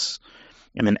Addis,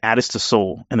 and then Addis to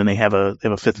Seoul, and then they have a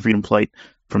fifth freedom flight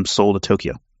from Seoul to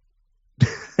Tokyo.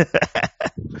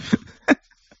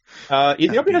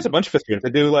 Ethiopia has a bunch of fifth freedoms. They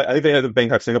do, I think they have the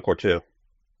Bangkok, Singapore too.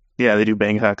 Yeah, they do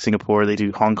Bangkok, Singapore. They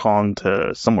do Hong Kong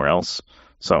to somewhere else.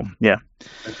 So yeah,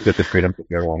 good fifth freedom if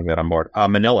you ever want to get on board.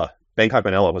 Manila, Bangkok,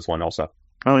 Manila was one also.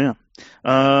 Oh yeah.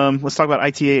 Let's talk about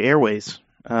ITA Airways.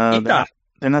 They're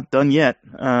not done yet.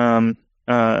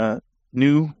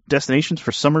 New destinations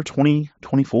for summer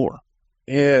 2024.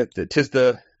 Yeah, 'tis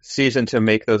the season to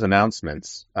make those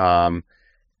announcements.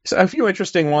 So a few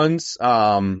interesting ones.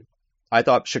 I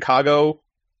thought Chicago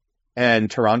and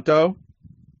Toronto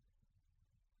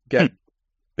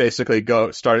basically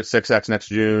start at 6X next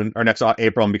June or next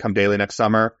April and become daily next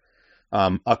summer.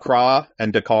 Accra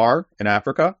and Dakar in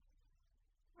Africa.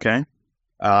 Okay.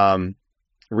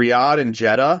 Riyadh and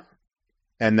Jeddah,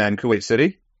 and then Kuwait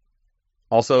City.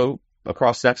 Also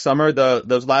across next summer.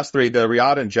 Those last three, the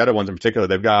Riyadh and Jeddah ones in particular,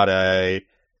 they've got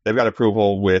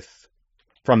approval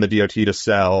from the DOT to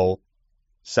sell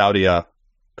Saudia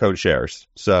code shares,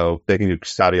 so they can do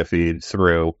Saudia feed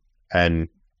through and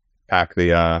pack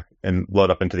and load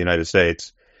up into the United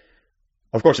States.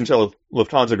 Of course, until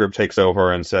Lufthansa Group takes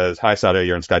over and says, "Hi, Saudia,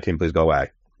 you're in SkyTeam, please go away."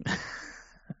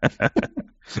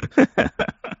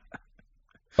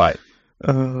 But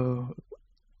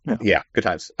yeah, good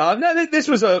times. This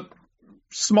was a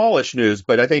smallish news,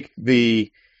 but I think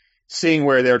seeing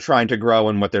where they're trying to grow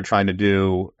and what they're trying to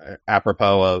do,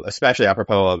 especially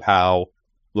apropos of how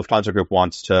Lufthansa Group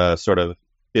wants to sort of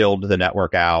build the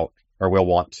network out, or will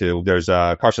want to. There's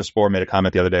Carsten Spohr made a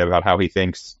comment the other day about how he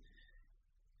thinks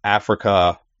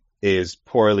Africa is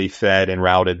poorly fed and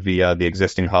routed via the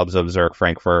existing hubs of Zurich,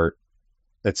 Frankfurt,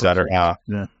 etc.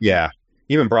 Yeah.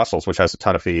 Even Brussels, which has a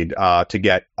ton of feed, to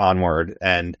get onward.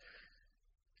 And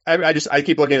I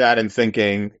keep looking at that and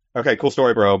thinking, okay, cool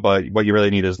story, bro, but what you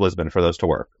really need is Lisbon for those to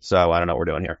work. So I don't know what we're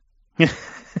doing here.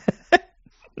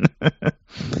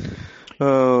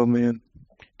 Oh man!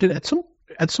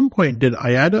 At some point did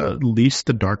IATA lease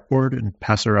the dartboard and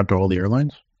pass it around to all the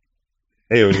airlines?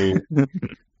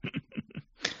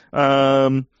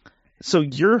 So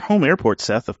your home airport,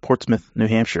 Seth, of Portsmouth, New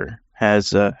Hampshire, has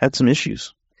had some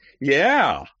issues.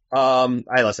 Yeah.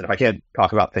 Listen, if I can't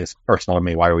talk about things personal to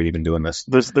me, why are we even doing this?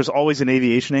 There's always an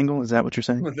aviation angle. Is that what you're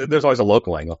saying? There's always a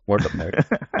local angle. Word up there.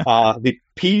 The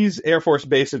Pease Air Force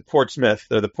Base at Portsmouth,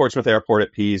 or the Portsmouth Airport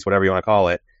at Pease, whatever you want to call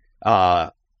it,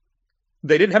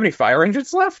 they didn't have any fire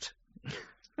engines left.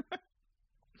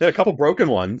 They had a couple broken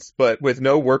ones, but with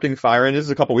no working fire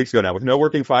engines, a couple weeks ago now, with no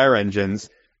working fire engines,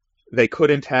 they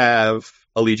couldn't have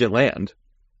Allegiant land.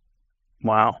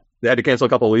 Wow. They had to cancel a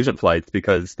couple of Legion flights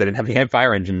because they didn't have any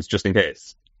fire engines just in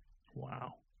case.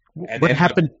 Wow. What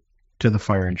happened to the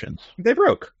fire engines? They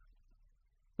broke.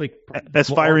 Like as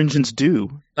fire engines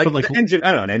do. Like the engine,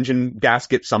 I don't know, an engine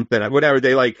gasket, something, whatever.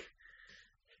 They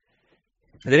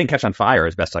didn't catch on fire,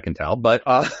 as best I can tell. But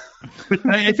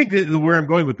I think where I'm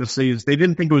going with this is they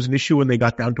didn't think it was an issue when they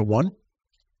got down to one.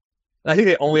 I think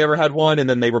they only ever had one, and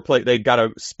then they replaced. They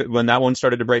got when that one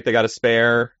started to break, they got a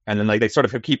spare, and then they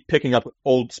sort of keep picking up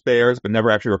old spares, but never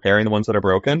actually repairing the ones that are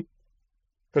broken.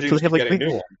 So they have a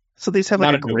new one. So they just have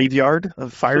a graveyard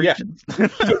of fire engines.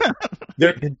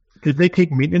 Did they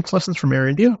take maintenance lessons from Air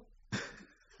India?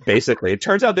 Basically, it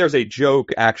turns out there's a joke.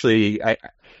 Actually,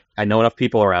 I know enough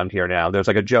people around here now. There's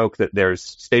a joke that there's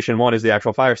Station 1 is the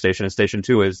actual fire station, and Station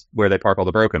 2 is where they park all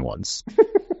the broken ones.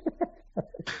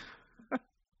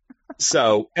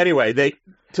 So anyway,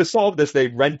 to solve this,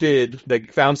 they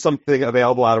found something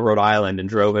available out of Rhode Island and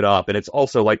drove it up, and it's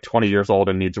also 20 years old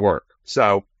and needs work.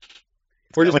 So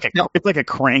we're just it's like a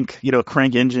crank, a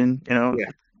crank engine,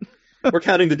 Yeah. We're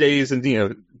counting the days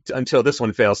and until this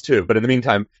one fails too. But in the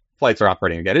meantime, flights are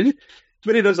operating again.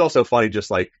 But it is also funny,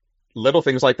 just little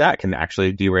things like that can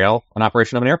actually derail an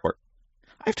operation of an airport.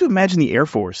 I have to imagine the Air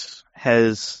Force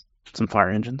has some fire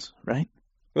engines, right?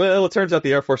 Well, it turns out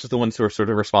the Air Force is the ones who are sort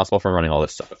of responsible for running all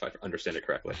this stuff, if I understand it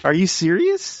correctly. Are you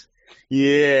serious?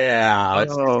 Yeah.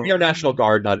 It's the Air National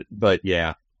Guard, but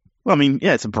yeah. Well, I mean,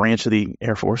 yeah, it's a branch of the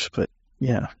Air Force, but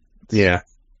yeah. Yeah.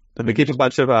 We keep a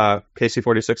bunch of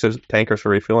KC-46 tankers for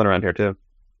refueling around here, too.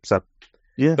 So,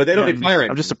 yeah. But they don't need fire engines.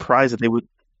 I'm just surprised that they would.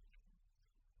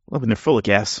 Well, they're full of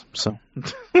gas, so.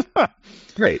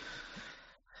 Great.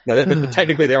 No,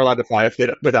 technically, they're allowed to fly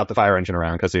without the fire engine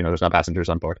around because, there's no passengers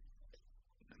on board.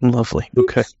 Lovely.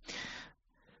 Okay.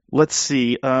 Let's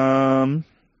see. What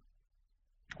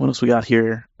else we got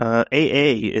here? AA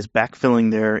is backfilling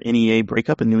their NEA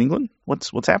breakup in New England. What's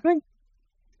happening?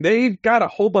 They've got a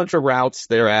whole bunch of routes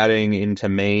they're adding into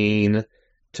Maine,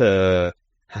 to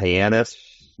Hyannis,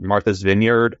 Martha's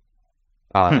Vineyard.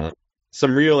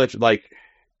 Some real,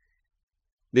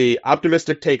 the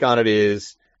optimistic take on it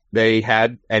is they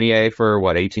had NEA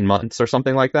for 18 months or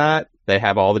something like that. They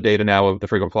have all the data now of the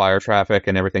frequent flyer traffic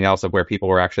and everything else of where people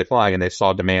were actually flying, and they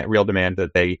saw real demand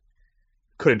that they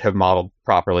couldn't have modeled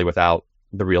properly without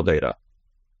the real data.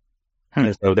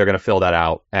 And so they're going to fill that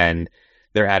out, and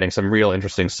they're adding some real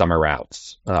interesting summer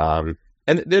routes. And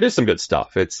it is some good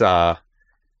stuff. It's DCA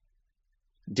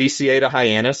to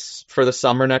Hyannis for the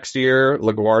summer next year,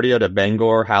 LaGuardia to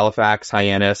Bangor, Halifax,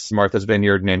 Hyannis, Martha's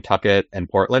Vineyard, Nantucket, and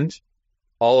Portland.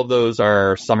 All of those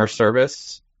are summer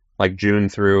service, like June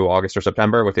through August or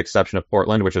September, with the exception of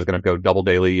Portland, which is going to go double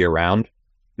daily year round.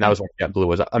 And that was what JetBlue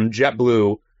was.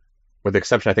 JetBlue, with the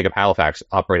exception, I think, of Halifax,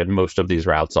 operated most of these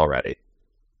routes already.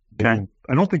 Okay.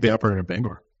 I don't think they operated in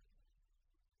Bangor.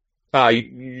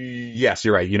 Yes,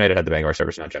 you're right. United had the Bangor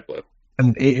service, not JetBlue.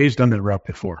 And AA's done that route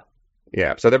before.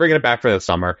 Yeah, so they're bringing it back for the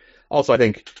summer. Also, I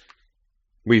think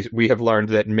we have learned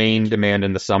that Maine demand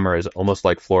in the summer is almost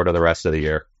like Florida the rest of the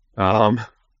year. A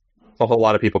whole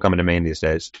lot of people coming to Maine these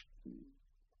days.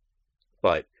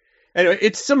 But anyway,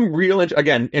 it's some real,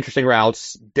 interesting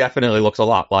routes. Definitely looks a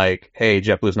lot like, hey,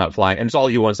 JetBlue's not flying. And it's all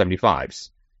U-175s.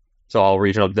 So all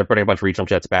regional, they're putting a bunch of regional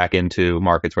jets back into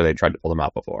markets where they tried to pull them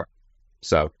out before.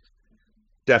 So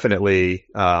definitely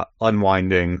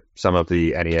unwinding some of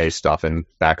the NEA stuff and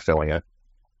backfilling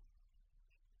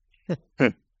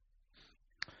it.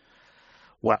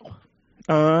 Wow.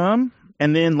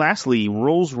 And then lastly,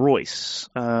 Rolls-Royce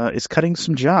is cutting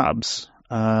some jobs.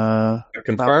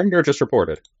 Confirmed or just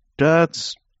reported?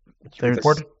 That's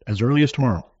reported as early as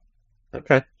tomorrow.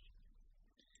 Okay.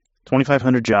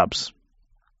 2,500 jobs.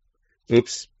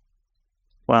 Oops.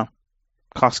 Wow.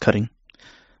 Cost cutting.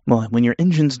 Well, when your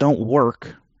engines don't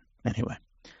work, anyway.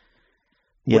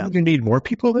 Wouldn't you need more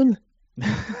people then?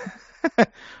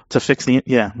 To fix the...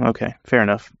 Yeah, okay. Fair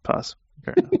enough. Pause.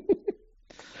 Fair enough.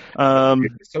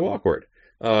 It's so awkward.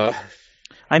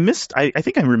 I missed... I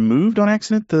think I removed on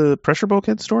accident the pressure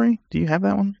bulkhead story. Do you have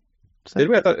that one? Did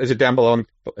we? Is it down below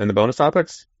in the bonus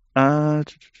topics? No.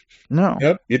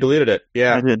 Yep, you deleted it.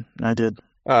 Yeah. I did.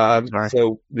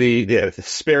 So the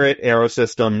Spirit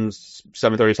Aerosystems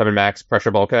 737 MAX pressure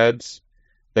bulkheads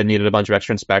that needed a bunch of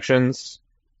extra inspections.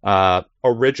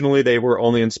 Originally, they were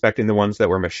only inspecting the ones that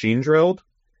were machine drilled,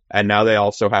 and now they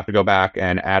also have to go back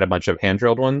and add a bunch of hand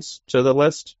drilled ones to the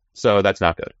list. So that's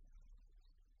not good.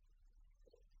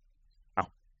 Wow.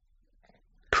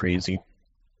 Crazy.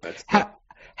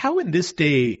 How in this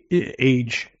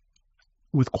age,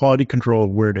 with quality control of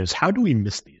where it is, how do we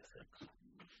miss these things?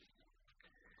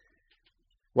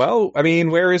 Well, I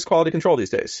mean, where is quality control these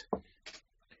days?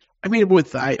 I mean,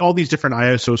 with all these different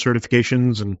ISO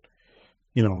certifications and,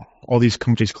 all these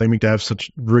companies claiming to have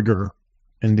such rigor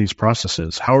in these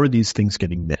processes, how are these things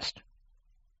getting missed?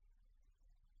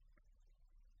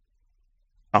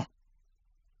 Oh.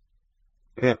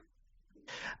 Yeah.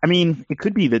 I mean, it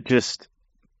could be that just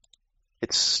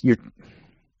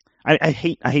I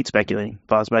hate speculating,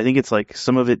 Boz, but I think it's like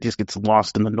some of it just gets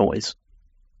lost in the noise.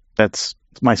 That's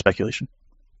my speculation.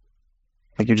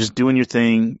 Like you're just doing your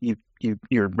thing,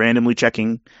 you're randomly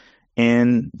checking,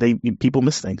 and people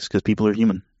miss things because people are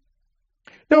human.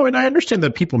 No, and I understand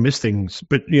that people miss things,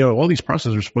 but all these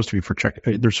processes are supposed to be for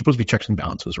there's supposed to be checks and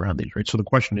balances around these, right? So the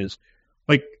question is,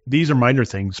 like, these are minor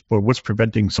things, but what's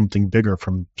preventing something bigger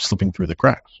from slipping through the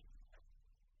cracks?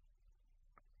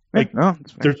 Like,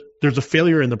 there's a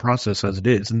failure in the process as it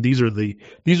is, and these are the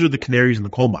canaries in the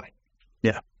coal mine.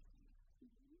 Yeah.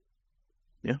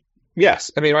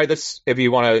 Yes, I mean, right. This, if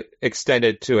you want to extend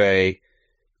it to a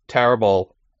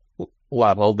terrible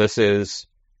level, this is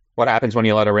what happens when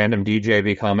you let a random DJ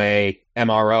become a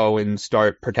MRO and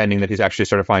start pretending that he's actually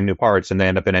certifying new parts, and they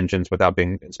end up in engines without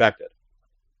being inspected.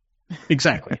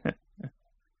 Exactly.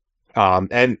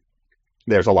 And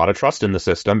there's a lot of trust in the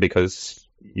system because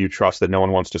you trust that no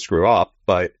one wants to screw up.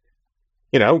 But,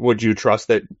 would you trust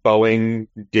that Boeing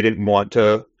didn't want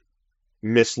to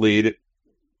mislead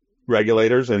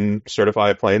regulators and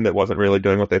certify a plane that wasn't really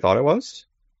doing what they thought it was?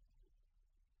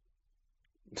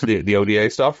 The ODA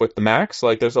stuff with the MAX,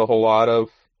 like there's a lot of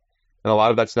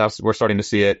that's now we're starting to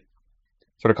see it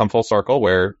sort of come full circle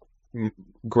where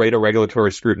greater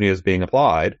regulatory scrutiny is being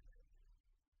applied.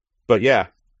 But yeah,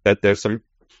 that there's some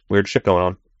weird shit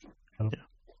going on.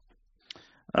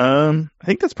 Yeah. I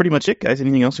think that's pretty much it, guys.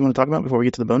 Anything else you want to talk about before we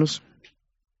get to the bonus?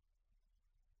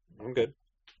 I'm good.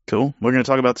 Cool. We're going to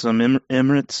talk about some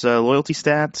Emirates loyalty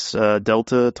stats.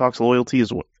 Delta talks loyalty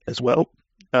as well.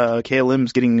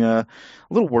 KLM's getting a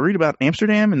little worried about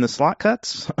Amsterdam and the slot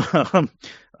cuts.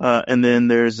 And then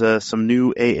there's some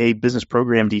new AA business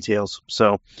program details.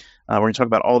 So we're going to talk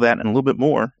about all that and a little bit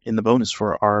more in the bonus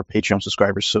for our Patreon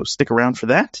subscribers. So stick around for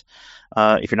that.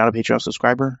 If you're not a Patreon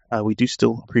subscriber, we do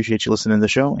still appreciate you listening to the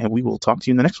show, and we will talk to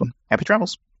you in the next one. Happy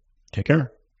travels. Take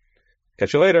care.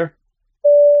 Catch you later.